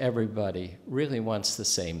almost everybody really wants the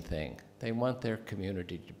same thing. They want their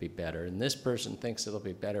community to be better, and this person thinks it'll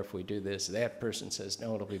be better if we do this, that person says,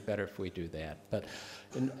 no, it'll be better if we do that. But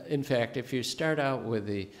in fact, if you start out with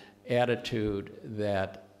the attitude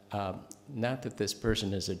that, not that this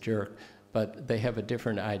person is a jerk, but they have a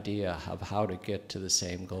different idea of how to get to the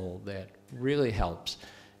same goal, that really helps.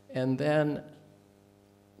 And then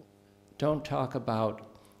don't talk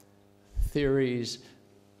about theories,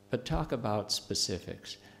 but talk about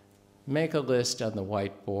specifics. Make a list on the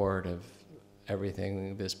whiteboard of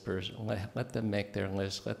everything this person, let them make their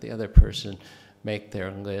list, let the other person make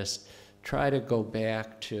their list. Try to go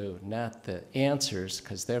back to not the answers,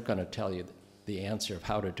 because they're going to tell you the answer of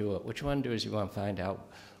how to do it. What you want to do is you want to find out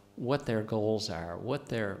what their goals are, what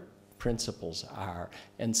their principles are,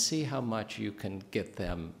 and see how much you can get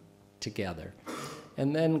them together.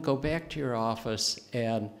 And then go back to your office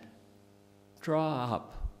and draw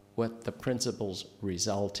up what the principles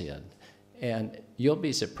result in. And you'll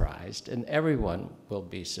be surprised, and everyone will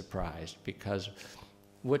be surprised, because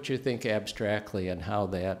what you think abstractly and how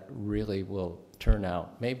that really will turn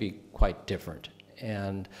out may be quite different.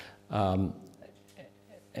 And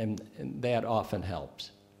that often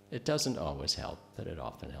helps. It doesn't always help, but it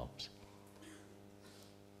often helps.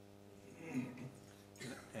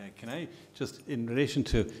 Can I just, in relation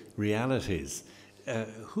to realities,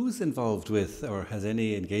 who's involved with or has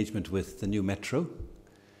any engagement with the new metro?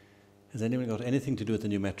 Has anyone got anything to do with the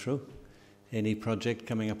new metro? Any project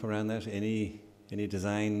coming up around that? Any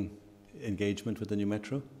design engagement with the new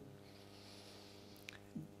metro?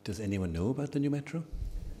 Does anyone know about the new metro?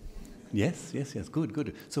 Yes, yes, yes, good,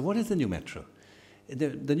 good. So what is the new metro?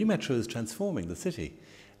 The new metro is transforming the city.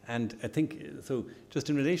 And I think, so just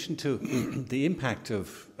in relation to the impact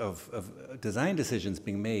of design decisions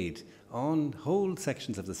being made on whole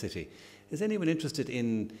sections of the city, is anyone interested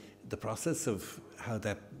in the process of how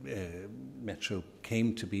that metro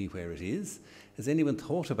came to be where it is? Has anyone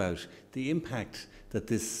thought about the impact that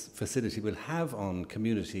this facility will have on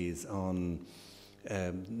communities, on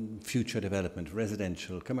future development,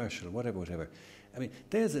 residential, commercial, whatever? I mean,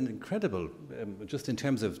 there's an incredible, just in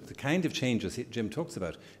terms of the kind of changes Jim talks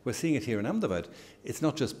about, we're seeing it here in Ahmedabad. It's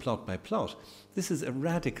not just plot by plot. This is a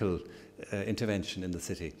radical intervention in the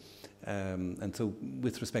city. And so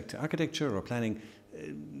with respect to architecture or planning,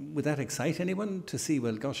 would that excite anyone to see,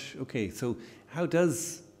 well, gosh, okay, so how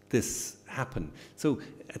does this happen? So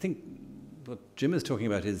I think what Jim is talking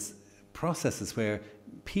about is processes where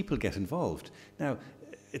people get involved. Now,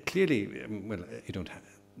 clearly, well, you don't have,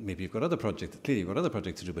 maybe you've got other projects, clearly you've got other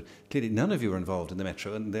projects to do, but clearly none of you are involved in the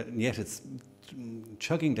metro, and yet it's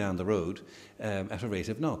chugging down the road at a rate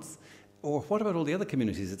of knots. Or what about all the other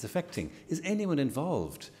communities it's affecting? Is anyone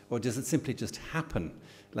involved? Or does it simply just happen,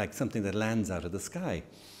 like something that lands out of the sky?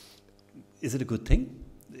 Is it a good thing?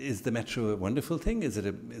 Is the metro a wonderful thing? Is it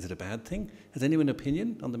a bad thing? Has anyone an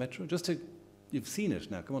opinion on the metro? You've seen it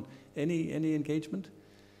now, come on. Any engagement?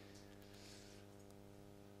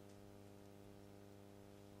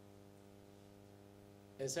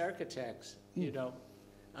 As architects, you know,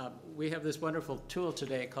 we have this wonderful tool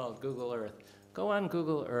today called Google Earth. Go on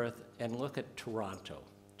Google Earth and look at Toronto,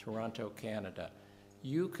 Canada.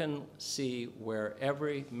 You can see where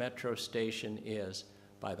every metro station is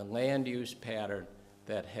by the land use pattern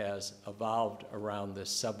that has evolved around this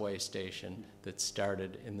subway station that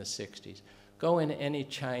started in the 60s. Go in any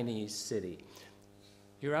Chinese city.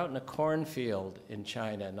 You're out in a cornfield in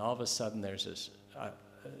China, and all of a sudden there's this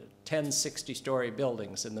 10 60-story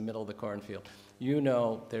buildings in the middle of the cornfield. You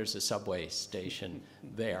know there's a subway station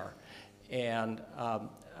there. And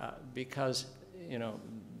because, you know,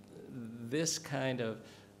 this kind of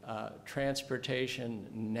transportation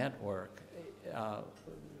network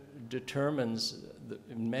determines,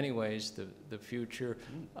 in many ways, the future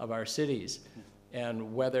of our cities.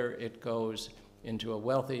 And whether it goes into a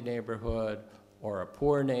wealthy neighborhood or a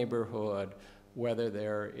poor neighborhood, whether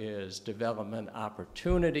there is development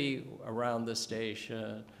opportunity around the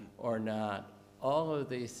station or not, all of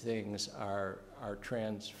these things are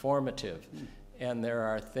transformative. And there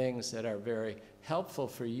are things that are very helpful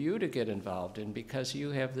for you to get involved in because you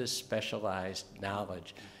have this specialized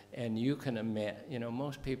knowledge. And you can you know,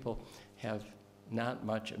 most people have not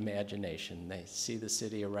much imagination. They see the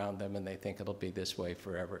city around them and they think it'll be this way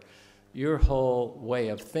forever. Your whole way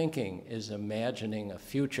of thinking is imagining a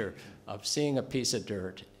future of seeing a piece of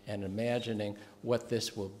dirt and imagining what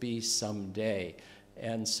this will be someday.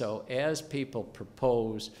 And so as people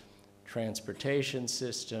propose transportation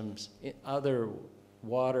systems, other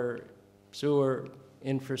water, sewer,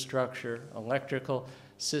 infrastructure, electrical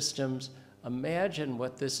systems, imagine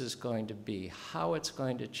what this is going to be, how it's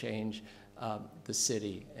going to change the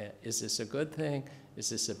city. Is this a good thing? Is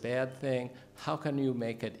this a bad thing? How can you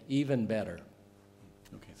make it even better?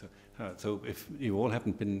 Okay, so if you all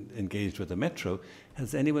haven't been engaged with the metro,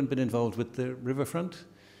 has anyone been involved with the riverfront?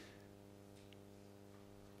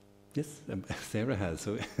 Yes, Sarah has.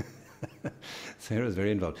 So Sarah is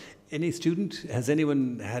very involved. Any student? Has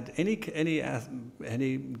anyone had any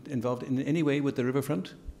involved in any way with the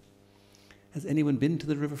riverfront? Has anyone been to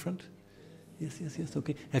the riverfront? Yes,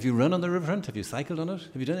 okay. Have you run on the riverfront? Have you cycled on it?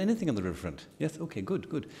 Have you done anything on the riverfront? Yes, okay,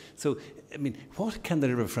 good. So, I mean, what can the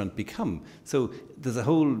riverfront become? So there's a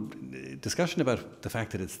whole discussion about the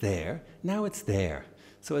fact that it's there. Now it's there.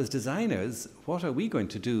 So as designers, what are we going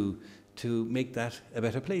to do to make that a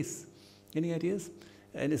better place? Any ideas?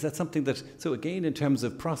 And is that something that, so again, in terms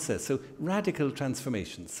of process, so radical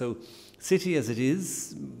transformations. So city as it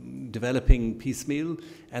is, developing piecemeal,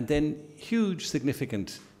 and then huge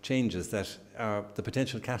significant changes that are the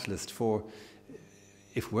potential catalyst for,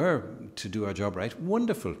 if we're to do our job right,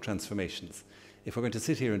 wonderful transformations. If we're going to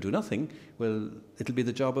sit here and do nothing, well, it'll be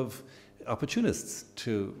the job of opportunists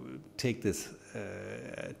to take this,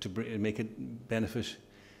 to make it benefit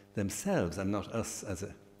themselves and not us as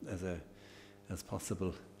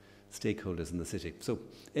possible stakeholders in the city. So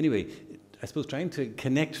anyway, I suppose trying to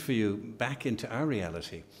connect for you back into our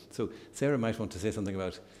reality. So Sarah might want to say something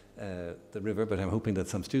about the river, but I'm hoping that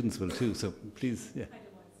some students will too. So please, yeah. I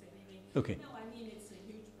don't want to say anything. Okay. No, I mean, it's a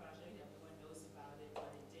huge project. Everyone knows about it,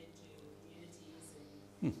 what it did to communities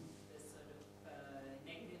and the sort of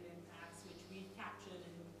negative impacts, which we've captured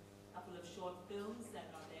in a couple of short films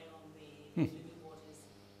that are there on the Living Waters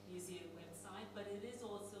Museum website. But it is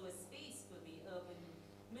also a space for the urban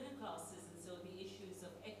middle classes, and so the issues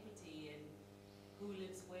of equity and who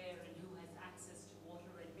lives where and who has access to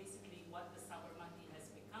water, and basically what the Sabarmati has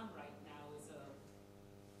become right now is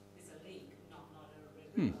a lake, not a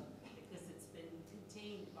river, because it's been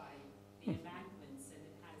contained by the embankments, and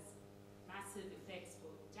it has massive effects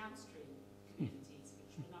for downstream communities,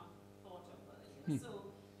 which were not thought of earlier.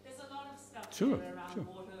 So there's a lot of stuff there around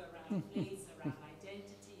water, around place, around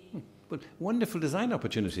identity. But wonderful design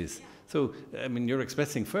opportunities. Yeah. So, I mean, you're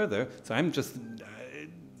expressing further, so I'm just,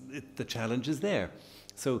 the challenge is there.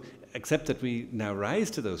 So, accept that we now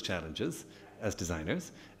rise to those challenges as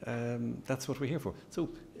designers. That's what we're here for. So,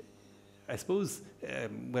 I suppose,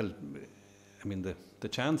 well, I mean, the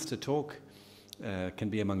chance to talk can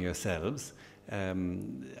be among yourselves.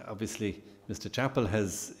 Obviously, Mr. Chappell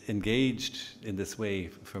has engaged in this way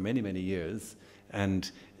for many, many years,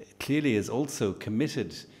 and clearly is also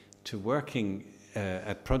committed to working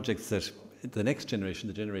at projects that the next generation,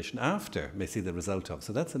 the generation after, may see the result of.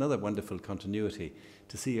 So that's another wonderful continuity,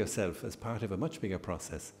 to see yourself as part of a much bigger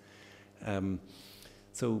process.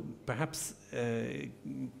 So perhaps, oh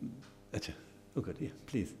good, yeah,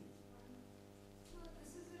 please. So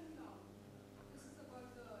this is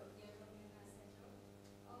about the urbanist center.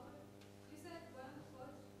 You said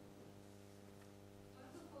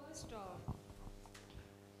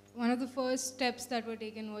one of the first steps that were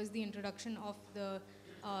taken was the introduction of the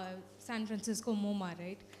San Francisco MoMA,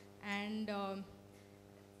 right? And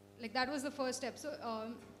like that was the first step. So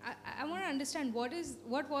I want to understand what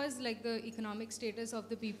was like the economic status of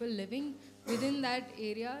the people living within that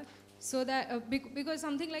area, so that because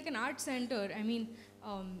something like an art center, I mean,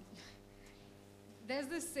 there's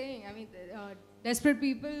this saying, I mean, desperate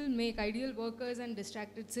people make ideal workers and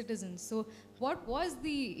distracted citizens. So what was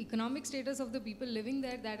the economic status of the people living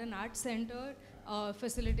there that an art center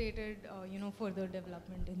facilitated, further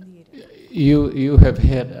development in the area? You have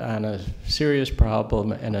hit on a serious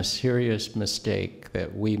problem and a serious mistake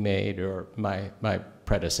that we made, or my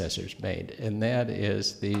predecessors made, and that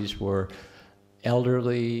is these were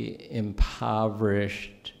elderly,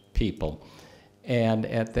 impoverished people. And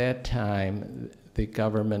at that time, the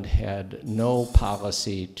government had no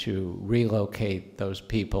policy to relocate those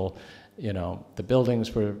people. You know, the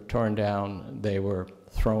buildings were torn down, they were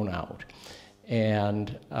thrown out.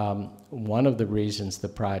 And one of the reasons the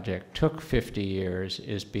project took 50 years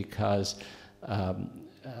is because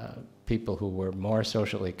people who were more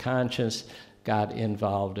socially conscious got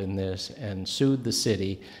involved in this and sued the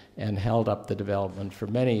city and held up the development for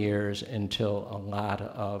many years until a lot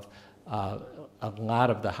of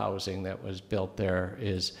the housing that was built there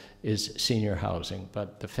is senior housing.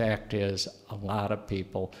 But the fact is, a lot of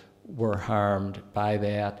people were harmed by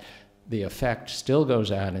that. The effect still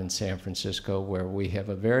goes on in San Francisco, where we have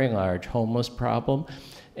a very large homeless problem.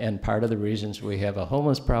 And part of the reasons we have a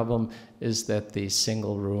homeless problem is that the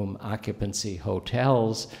single-room occupancy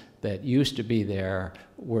hotels that used to be there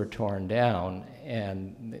were torn down,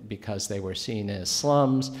 and because they were seen as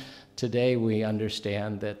slums. Today we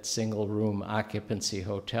understand that single-room occupancy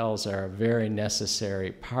hotels are a very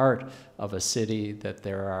necessary part of a city, that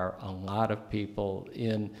there are a lot of people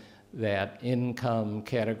in that income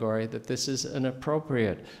category, that this is an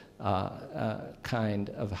appropriate kind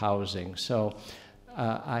of housing. So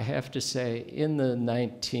I have to say, in the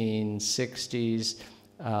 1960s,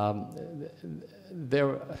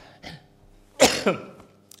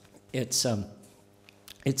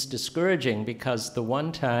 it's discouraging, because the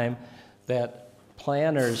one time that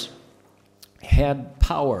planners had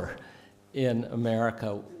power in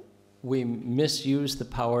America, we misused the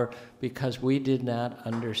power because we did not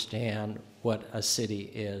understand what a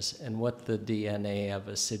city is and what the DNA of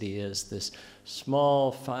a city is, this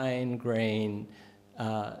small, fine-grained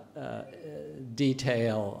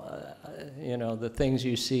detail, the things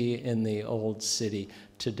you see in the old city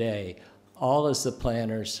today. All as the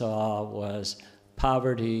planners saw was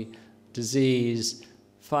poverty, disease,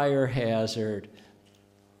 fire hazard,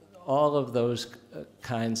 all of those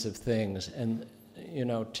kinds of things. And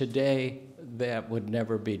today that would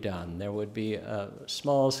never be done. There would be a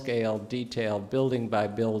small-scale, detailed,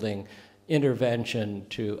 building-by-building intervention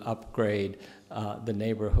to upgrade the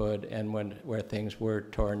neighborhood, and where things were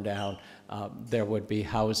torn down, there would be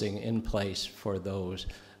housing in place for those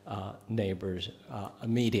neighbors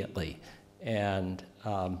immediately. And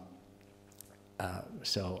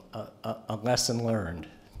so a lesson learned.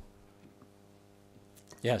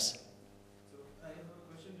 Yes? So I have a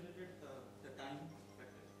question related to the time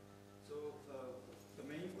factor. So the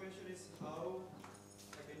main question is how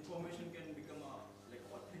information can become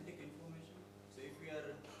authentic information. So if we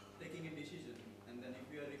are taking a decision, and then if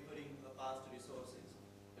we are referring to past resources,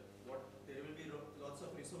 there will be lots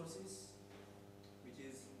of resources which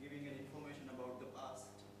is giving an information about the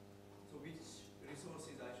past. So which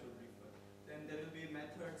resources I should refer? Then there will be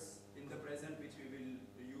methods in the present which we will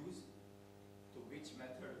use. So which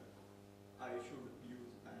method I should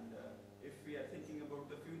use? And if we are thinking about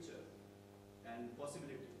the future and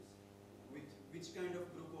possibilities, with which kind of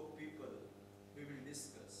group of people we will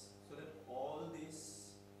discuss, so that all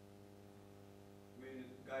this will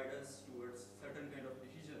guide us towards certain kind of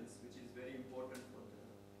decisions, which is very important for the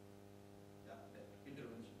that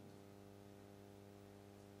intervention.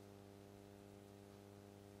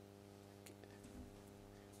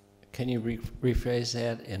 Can you rephrase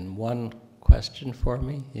that in one question for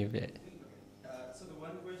me? So the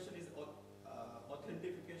one question is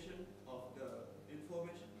authentication of the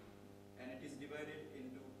information, and it is divided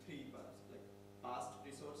into three parts, like past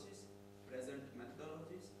resources, present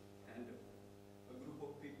methodologies, and a group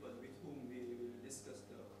of people with whom we will discuss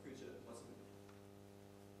the future possibilities.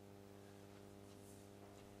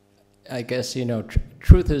 I guess, you know,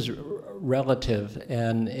 truth is relative,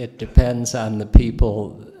 and it depends on the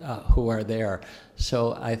people who are there.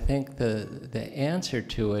 So I think the answer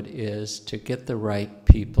to it is to get the right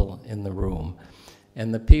people in the room.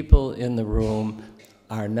 And the people in the room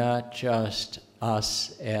are not just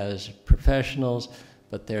us as professionals,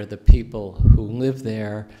 but they're the people who live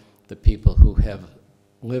there, the people who have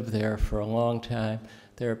lived there for a long time.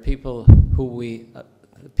 There are people who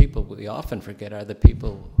the people we often forget are the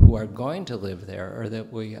people who are going to live there, or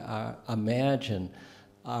that we imagine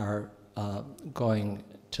are going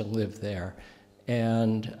to live there.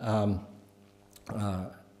 And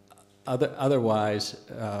otherwise,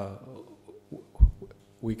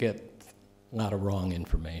 we get a lot of wrong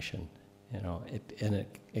information, you know, and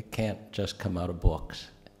it can't just come out of books.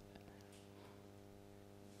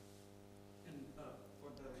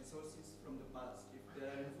 For the resources from the past, if there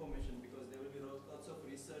are information, because there will be lots of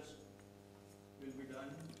research will be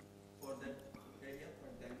done for that area,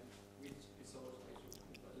 but then which resource I should,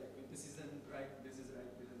 like if this isn't right, this is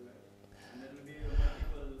right, this is right, and there will be a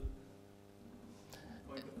multiple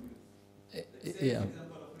point of view. Let's say Yeah. an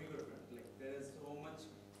example of riverfront, like there is so much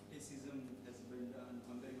criticism has been done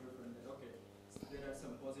on the riverfront that okay, there are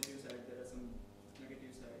some positive sides, there are some negative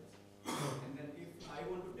sides, and then if I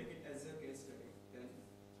want to take it as a case study, then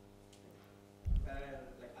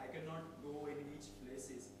like I cannot go in each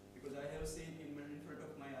places because I have seen in front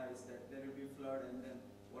of my eyes that there will be flood and then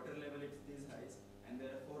water level is this high and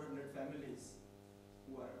there are 400 families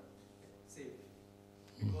who are safe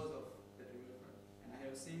because of the riverfront. And I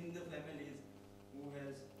have seen the families who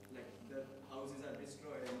has like the houses are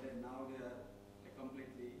destroyed and then now they are like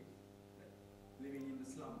completely like, living in the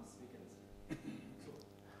slums, we can say. So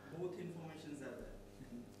both informations are there.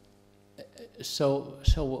 So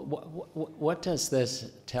what does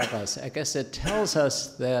this tell us? I guess it tells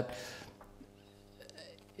us that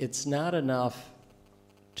it's not enough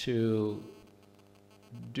to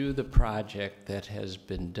do the project that has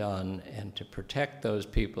been done and to protect those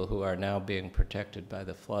people who are now being protected by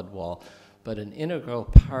the flood wall, but an integral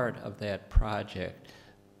part of that project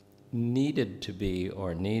needed to be,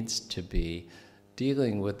 or needs to be,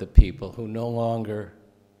 dealing with the people who no longer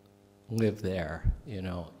live there, you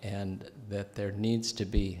know, and that there needs to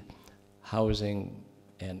be housing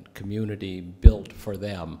and community built for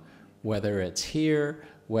them, whether it's here,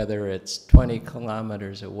 whether it's 20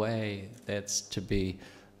 kilometers away, that's to be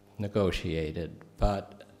negotiated.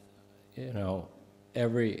 But, you know,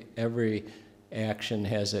 every action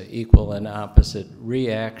has an equal and opposite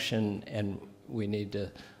reaction, and we need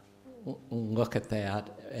to look at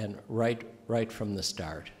that and right from the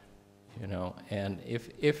start. You know, and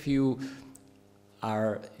if you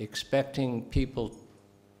are expecting people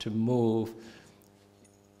to move,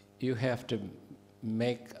 you have to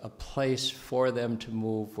make a place for them to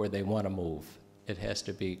move where they want to move. It has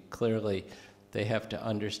to be clearly, they have to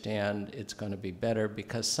understand it's going to be better,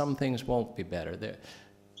 because some things won't be better.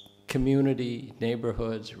 Community,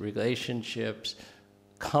 neighborhoods, relationships,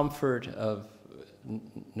 comfort of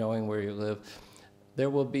knowing where you live. There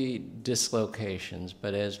will be dislocations,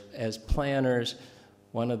 but as planners,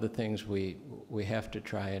 one of the things we have to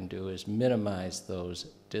try and do is minimize those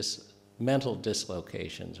mental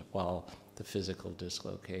dislocations while the physical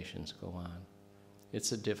dislocations go on.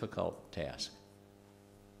 It's a difficult task.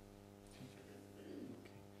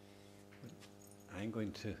 I'm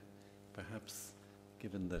going to, perhaps,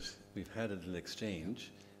 given that we've had a little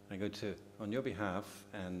exchange, I'm going to, on your behalf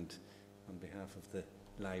and on behalf of the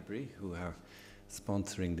library, who are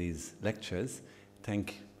sponsoring these lectures,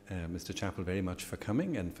 thank Mr. Chappell very much for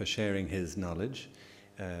coming and for sharing his knowledge.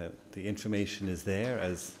 The information is there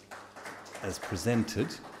as presented,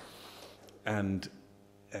 and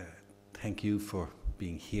thank you for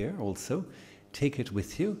being here also. Take it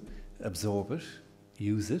with you, absorb it,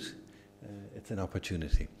 use it. It's an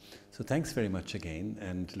opportunity. So thanks very much again,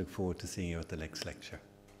 and look forward to seeing you at the next lecture.